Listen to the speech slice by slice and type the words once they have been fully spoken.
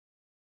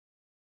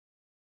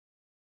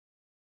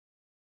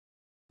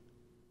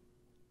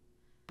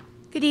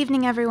Good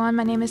evening, everyone.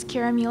 My name is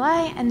Keara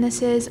Mulé, and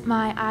this is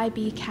my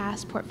IB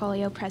CAS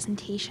Portfolio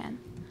presentation.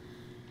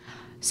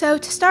 So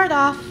to start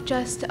off,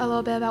 just a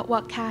little bit about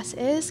what CAS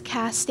is.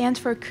 CAS stands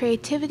for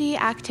Creativity,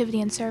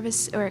 Activity, and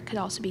Service, or it could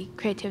also be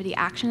Creativity,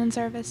 Action, and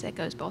Service. It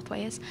goes both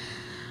ways.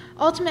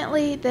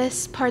 Ultimately,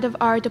 this part of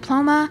our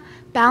diploma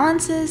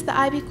balances the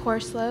IB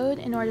course load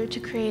in order to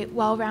create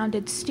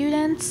well-rounded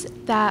students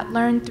that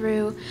learn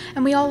through,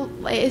 and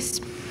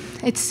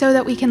it's so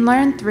that we can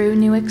learn through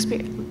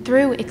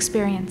through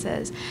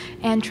experiences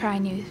and try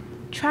new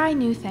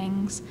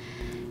things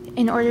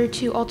in order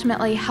to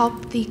ultimately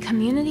help the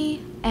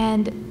community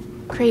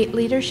and create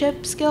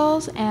leadership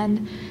skills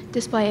and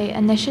display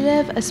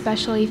initiative,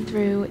 especially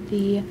through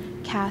the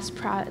CAS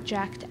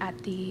project at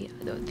the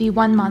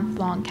 1 month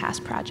long CAS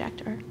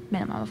project, or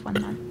minimum of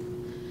 1 month.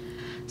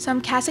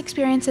 Some CAS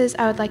experiences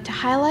I would like to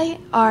highlight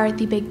are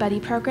the Big Buddy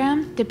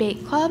Program,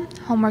 Debate Club,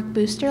 Homework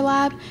Booster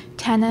Lab,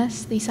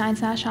 tennis, the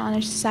Science National Honor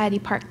Society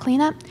Park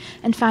Cleanup,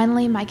 and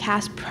finally my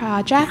CAS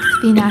project,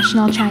 the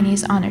National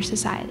Chinese Honor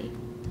Society.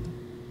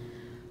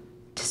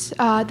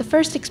 The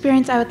first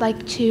experience I would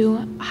like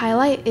to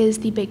highlight is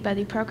the Big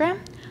Buddy Program.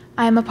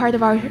 I am a part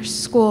of our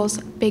school's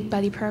Big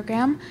Buddy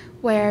Program,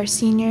 where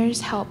seniors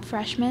help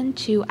freshmen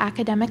to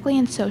academically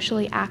and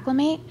socially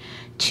acclimate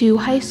to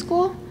high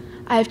school.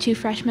 I have 2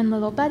 freshman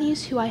little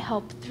buddies who I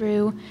help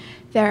through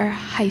their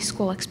high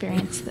school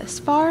experience this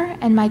far,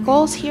 and my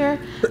goals here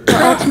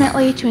are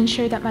ultimately to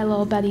ensure that my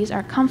little buddies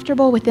are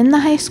comfortable within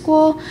the high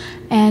school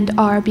and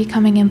are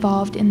becoming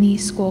involved in the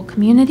school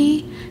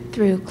community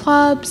through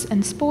clubs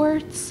and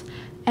sports,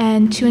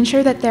 and to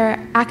ensure that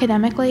they're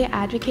academically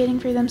advocating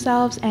for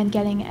themselves and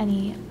getting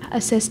any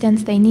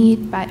assistance they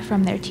need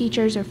from their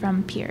teachers or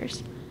from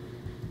peers.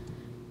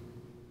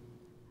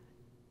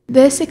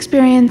 This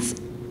experience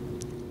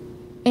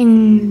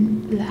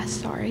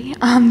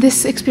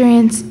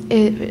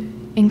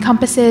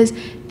encompasses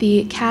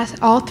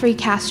all 3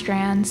 CAS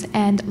strands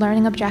and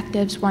learning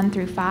objectives 1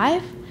 through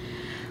 5,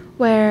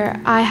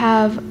 where I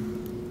have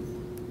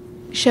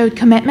showed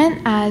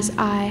commitment as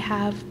I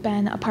have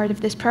been a part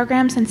of this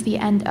program since the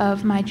end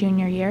of my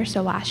junior year,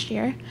 so last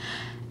year.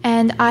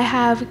 And I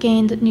have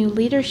gained new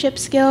leadership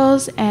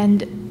skills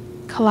and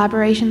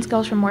collaboration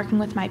skills from working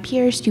with my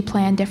peers to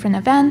plan different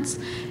events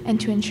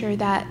and to ensure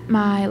that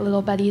my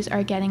little buddies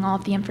are getting all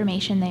of the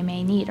information they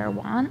may need or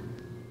want.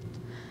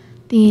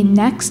 The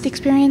next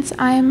experience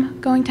I'm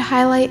going to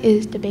highlight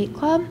is Debate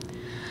Club.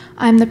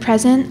 I'm the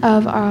president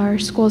of our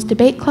school's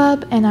debate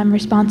club, and I'm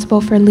responsible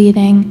for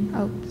leading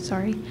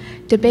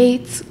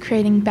debates,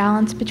 creating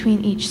balance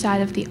between each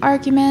side of the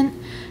argument,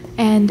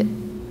 and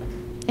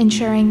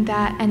ensuring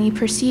that any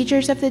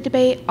procedures of the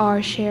debate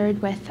are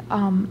shared with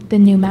the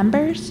new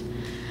members.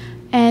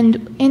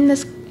 And in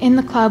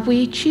the club,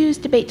 we choose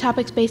debate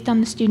topics based on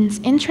the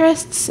students'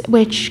 interests,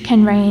 which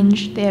can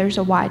range. There's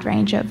a wide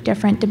range of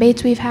different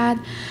debates we've had,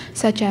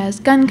 such as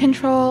gun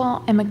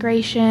control,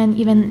 immigration,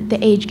 even the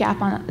age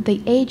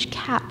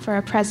cap for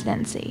a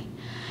presidency.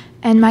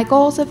 And my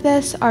goals of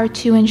this are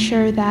to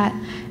ensure that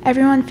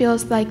everyone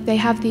feels like they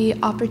have the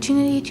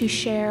opportunity to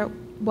share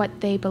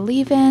what they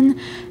believe in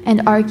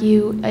and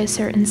argue a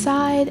certain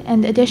side.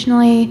 And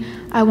additionally,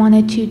 I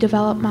wanted to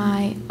develop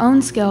my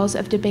own skills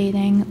of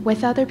debating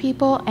with other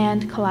people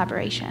and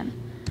collaboration.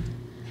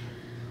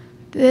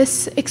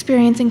 This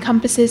experience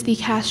encompasses the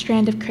CAS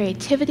strand of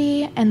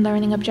creativity and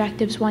learning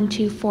objectives 1,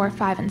 2, 4,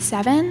 5, and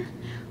 7,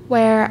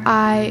 where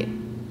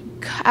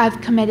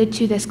I've committed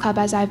to this club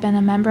as I've been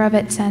a member of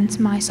it since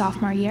my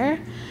sophomore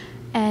year,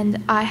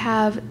 and I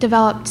have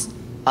developed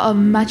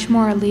many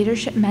more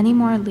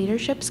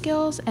leadership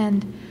skills,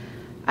 and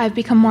I've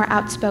become more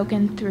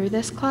outspoken through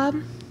this club.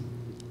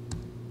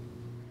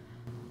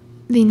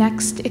 The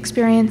next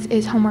experience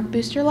is Homework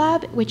Booster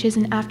Lab, which is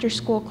an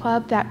after-school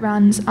club that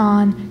runs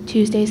on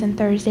Tuesdays and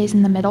Thursdays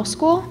in the middle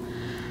school.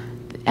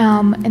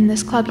 And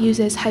this club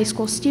uses high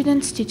school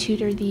students to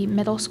tutor the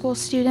middle school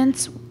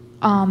students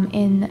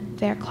in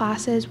their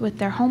classes with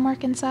their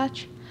homework and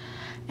such.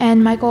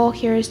 And my goal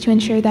here is to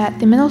ensure that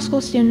the middle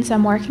school students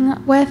I'm working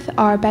with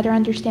are better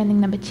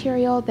understanding the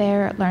material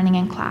they're learning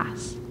in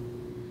class.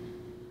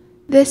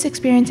 This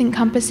experience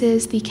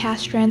encompasses the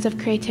CAS strands of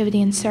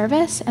creativity and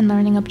service and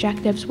learning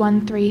objectives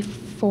 1, 3,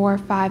 4,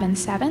 5, and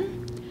 7,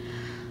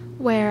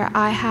 where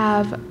I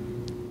have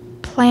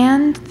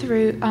planned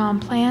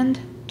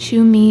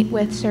to meet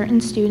with certain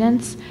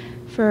students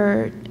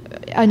for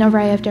an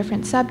array of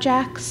different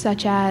subjects,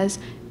 such as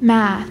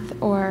math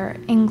or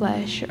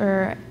English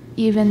or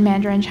even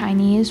Mandarin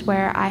Chinese,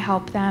 where I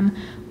help them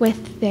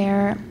with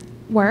their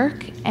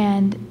work,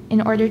 and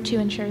in order to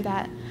ensure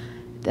that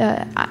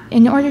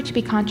in order to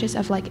be conscious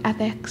of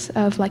ethics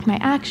of my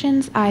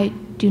actions, I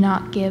do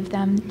not give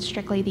them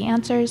strictly the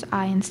answers.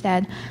 I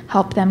instead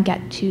help them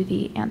get to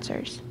the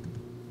answers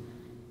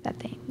that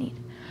they need.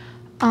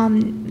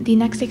 The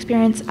next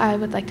experience I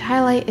would like to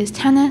highlight is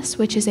tennis,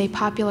 which is a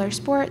popular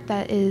sport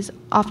that is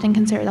often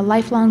considered a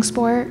lifelong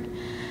sport.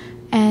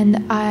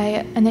 And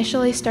I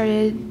initially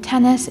started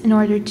tennis in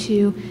order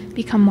to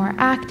become more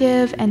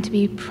active and to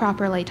be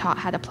properly taught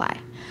how to play.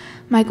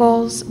 My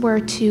goals were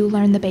to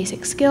learn the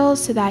basic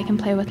skills so that I can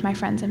play with my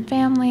friends and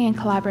family and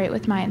collaborate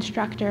with my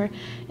instructor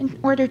in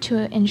order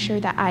to ensure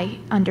that I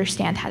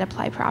understand how to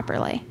play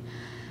properly.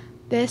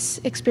 This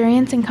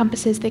experience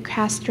encompasses the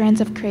CAS strands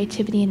of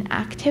creativity and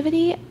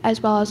activity,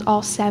 as well as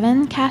all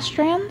 7 CAS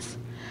strands,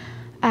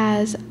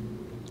 as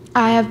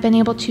I have been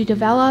able to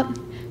develop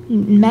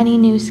many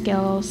new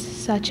skills,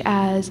 such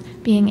as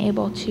being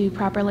able to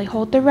properly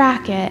hold the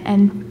racket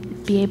and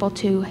be able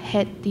to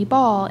hit the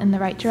ball in the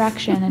right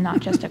direction and not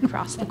just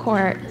across the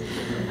court.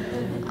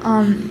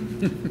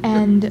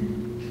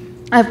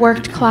 And I've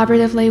worked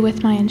collaboratively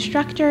with my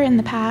instructor in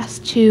the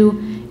past to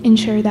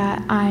ensure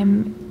that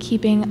I'm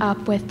keeping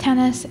up with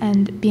tennis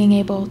and being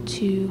able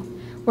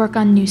to work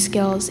on new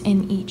skills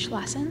in each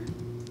lesson.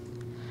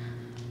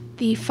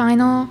 The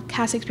final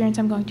CAS experience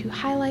I'm going to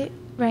highlight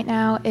right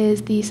now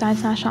is the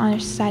Science National Honor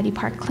Society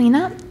Park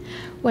Cleanup,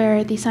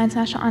 where the Science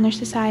National Honor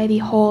Society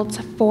holds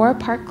 4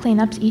 park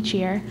cleanups each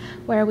year,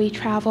 where we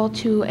travel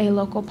to a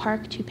local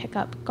park to pick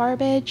up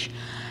garbage.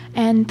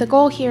 And the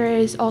goal here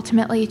is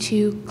ultimately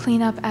to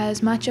clean up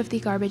as much of the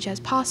garbage as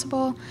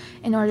possible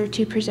in order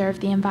to preserve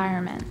the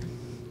environment.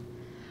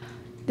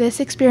 This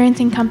experience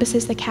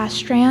encompasses the CAS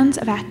strands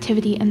of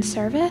activity and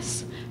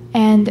service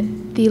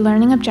and the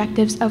learning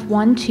objectives of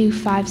 1, 2,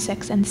 5,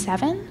 6, and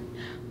 7,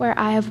 where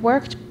I have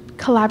worked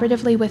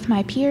collaboratively with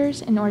my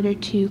peers in order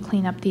to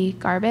clean up the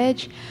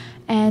garbage,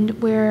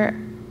 and we're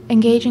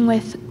engaging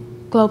with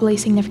globally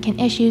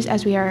significant issues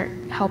as we are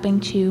helping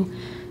to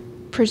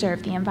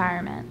preserve the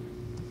environment.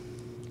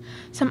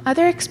 Some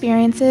other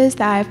experiences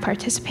that I've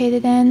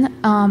participated in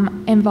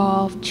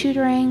involve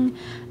tutoring,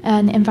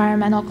 an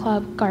environmental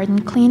club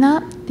garden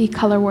cleanup, the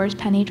Color Wars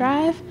penny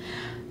drive,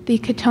 the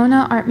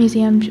Katona Art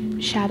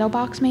Museum shadow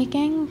box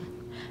making,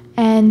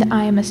 and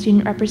I am a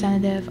student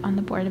representative on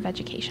the Board of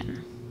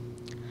Education.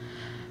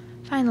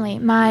 Finally,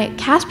 my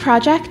CAS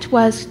project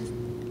was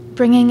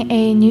bringing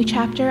a new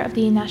chapter of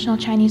the National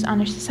Chinese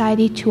Honor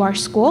Society to our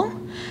school,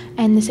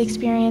 and this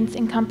experience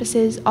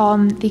encompasses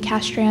the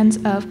CAS strands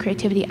of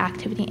creativity,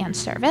 activity, and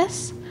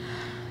service.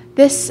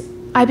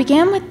 I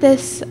began with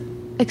this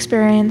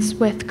experience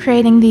with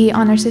creating the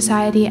Honor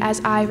Society,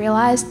 as I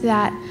realized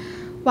that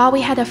while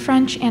we had a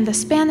French and a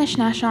Spanish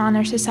National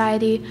Honor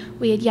Society,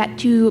 we had yet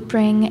to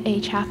bring a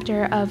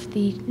chapter of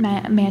the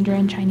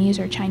Mandarin Chinese,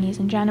 or Chinese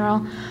in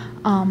general,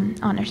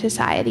 Honor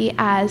Society,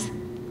 as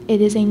it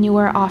is a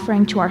newer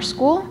offering to our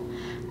school,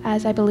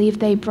 as I believe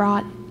they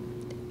brought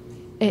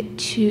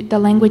the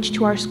language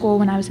to our school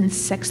when I was in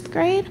 6th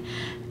grade,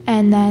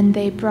 and then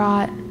they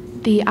brought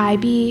the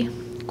IB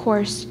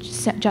course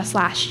just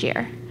last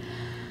year.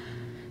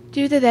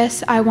 Due to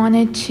this, I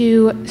wanted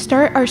to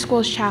start our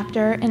school's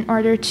chapter in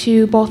order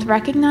to both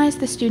recognize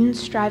the students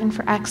striving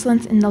for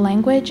excellence in the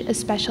language,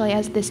 especially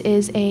as this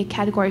is a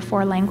Category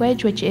 4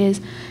 language, which is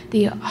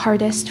the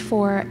hardest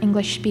for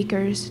English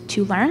speakers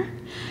to learn,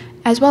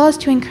 as well as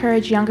to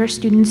encourage younger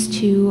students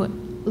to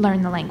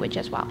learn the language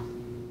as well.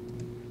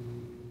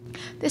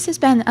 This has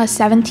been a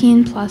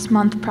 17+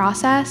 month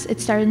process.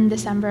 It started in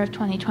December of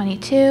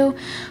 2022,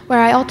 where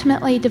I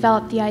ultimately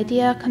developed the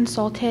idea,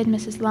 consulted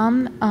Mrs.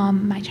 Lum,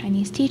 my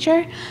Chinese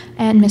teacher,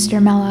 and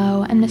Mr.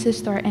 Mello and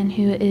Mrs. Thornton,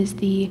 who is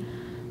the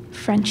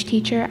French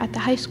teacher at the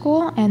high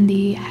school and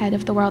the head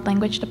of the World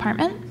Language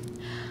Department.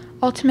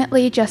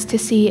 Ultimately, just to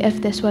see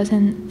if this was a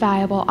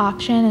viable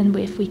option and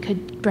if we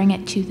could bring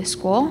it to the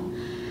school.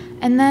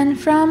 And then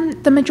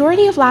from the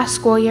majority of last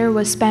school year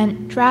was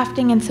spent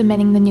drafting and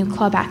submitting the new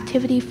club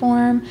activity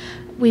form.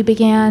 We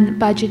began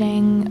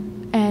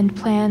budgeting and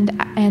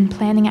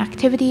planning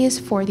activities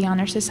for the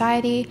Honor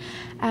Society,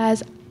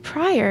 as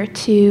prior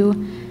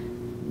to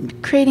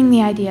creating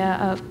the idea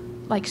of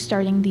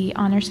starting the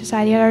Honor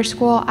Society at our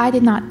school, I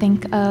did not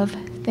think of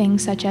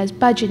things such as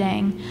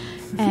budgeting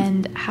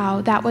and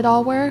how that would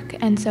all work.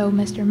 And so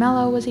Mr.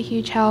 Mello was a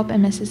huge help,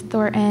 and Mrs.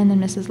 Thornton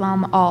and Mrs.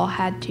 Lum all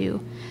had to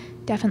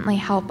definitely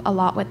help a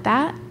lot with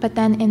that. But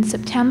then in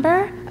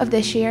September of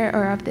this year,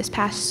 or of this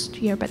past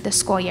year, but this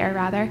school year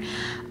rather,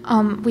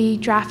 we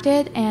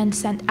drafted and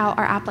sent out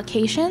our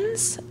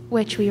applications,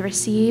 which we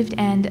received,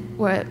 and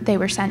they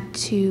were sent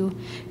to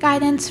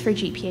guidance for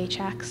GPA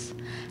checks.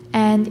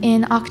 And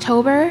in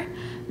October,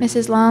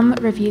 Mrs. Lum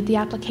reviewed the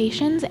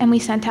applications, and we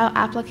sent out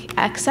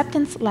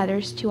acceptance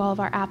letters to all of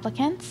our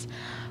applicants.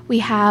 We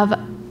have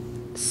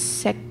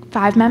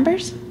 5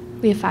 members.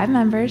 We have 5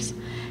 members.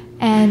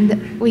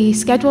 And we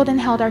scheduled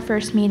and held our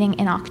first meeting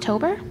in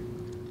October.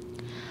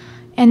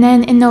 And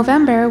then in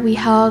November, we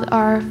held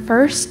our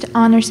first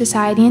Honor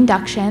Society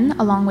induction,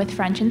 along with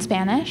French and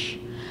Spanish.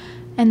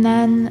 And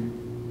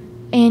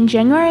then in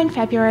January and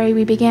February,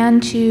 we began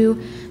to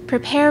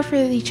prepare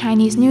for the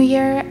Chinese New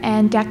Year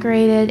and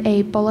decorated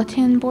a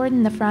bulletin board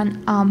in the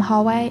front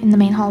hallway, in the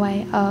main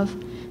hallway of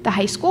the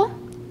high school.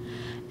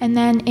 And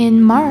then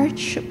in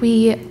March,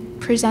 we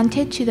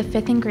presented to the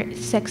 5th and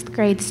 6th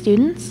grade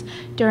students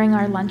during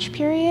our lunch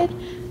period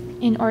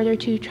in order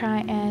to try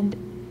and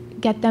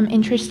get them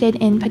interested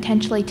in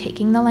potentially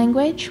taking the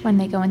language when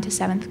they go into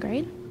 7th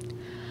grade.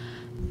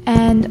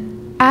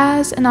 And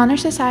as an honor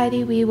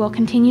society, we will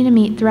continue to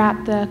meet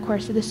throughout the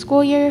course of the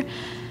school year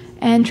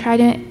and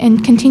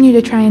continue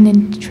to try and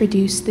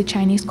introduce the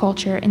Chinese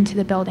culture into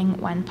the building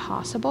when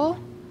possible.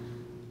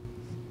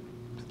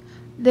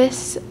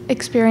 This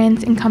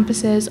experience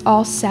encompasses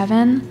all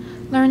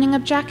 7 learning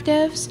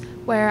objectives,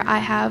 where I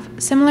have,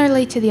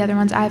 similarly to the other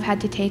ones, I've had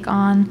to take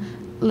on,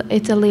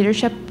 it's a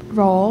leadership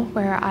role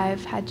where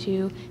I've had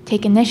to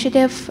take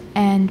initiative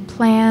and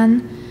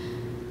plan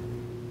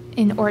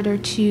in order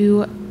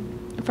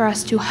for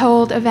us to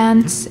hold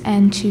events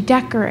and to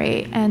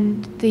decorate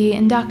and the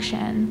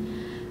induction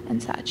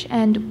and such.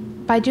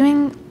 And by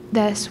doing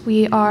this,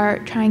 we are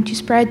trying to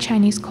spread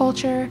Chinese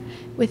culture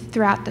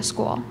throughout the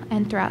school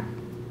and throughout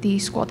the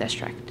school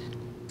district.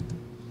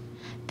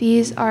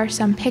 These are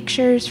some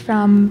pictures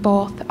from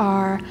both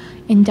our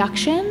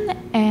induction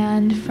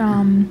and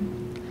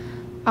from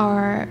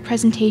our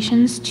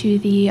presentations to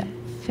the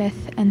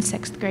 5th and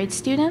 6th grade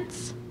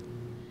students.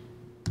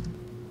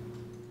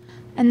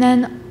 And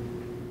then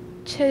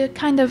to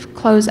kind of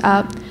close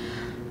up,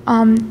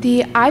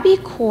 the IB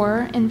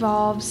core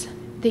involves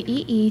the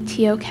EE,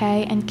 TOK,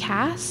 and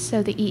CAS.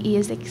 So the EE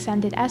is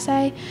extended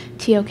essay,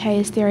 TOK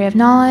is theory of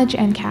knowledge,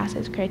 and CAS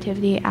is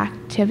creativity,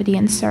 activity,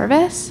 and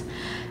service.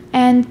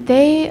 And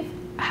they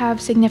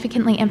have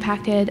significantly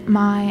impacted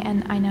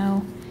and I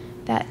know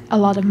that a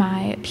lot of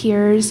my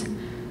peers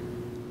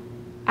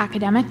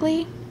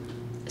academically,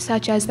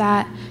 such as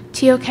that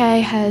TOK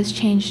has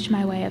changed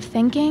my way of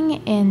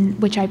thinking, in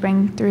which I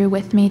bring through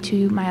with me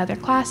to my other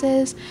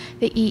classes.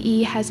 The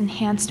EE has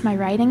enhanced my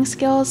writing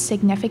skills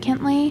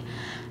significantly,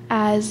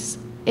 as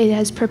it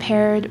has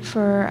prepared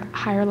for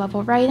higher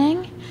level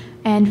writing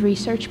and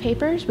research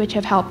papers, which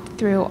have helped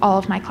through all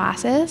of my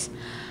classes.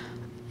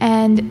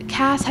 And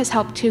CAS has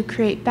helped to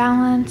create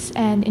balance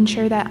and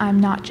ensure that I'm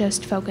not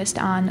just focused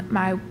on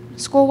my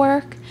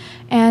schoolwork,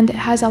 and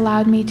has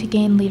allowed me to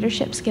gain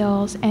leadership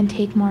skills and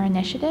take more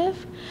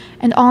initiative.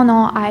 And all in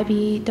all,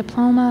 IB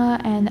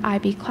diploma and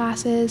IB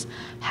classes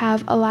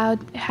have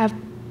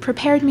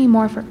prepared me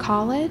more for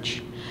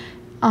college,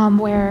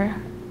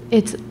 where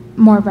it's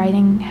more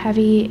writing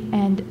heavy,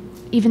 and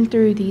even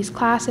through these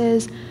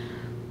classes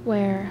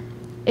where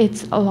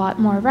it's a lot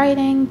more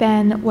writing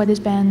than what has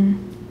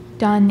been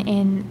done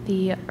in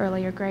the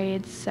earlier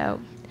grades. So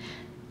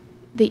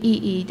the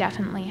EE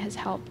definitely has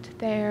helped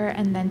there,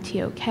 and then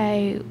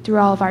TOK, through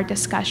all of our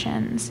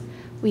discussions,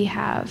 we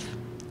have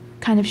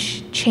kind of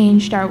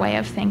changed our way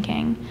of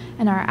thinking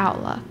and our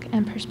outlook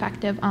and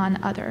perspective on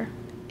other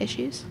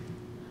issues.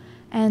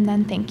 And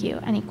then thank you.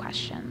 Any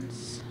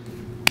questions?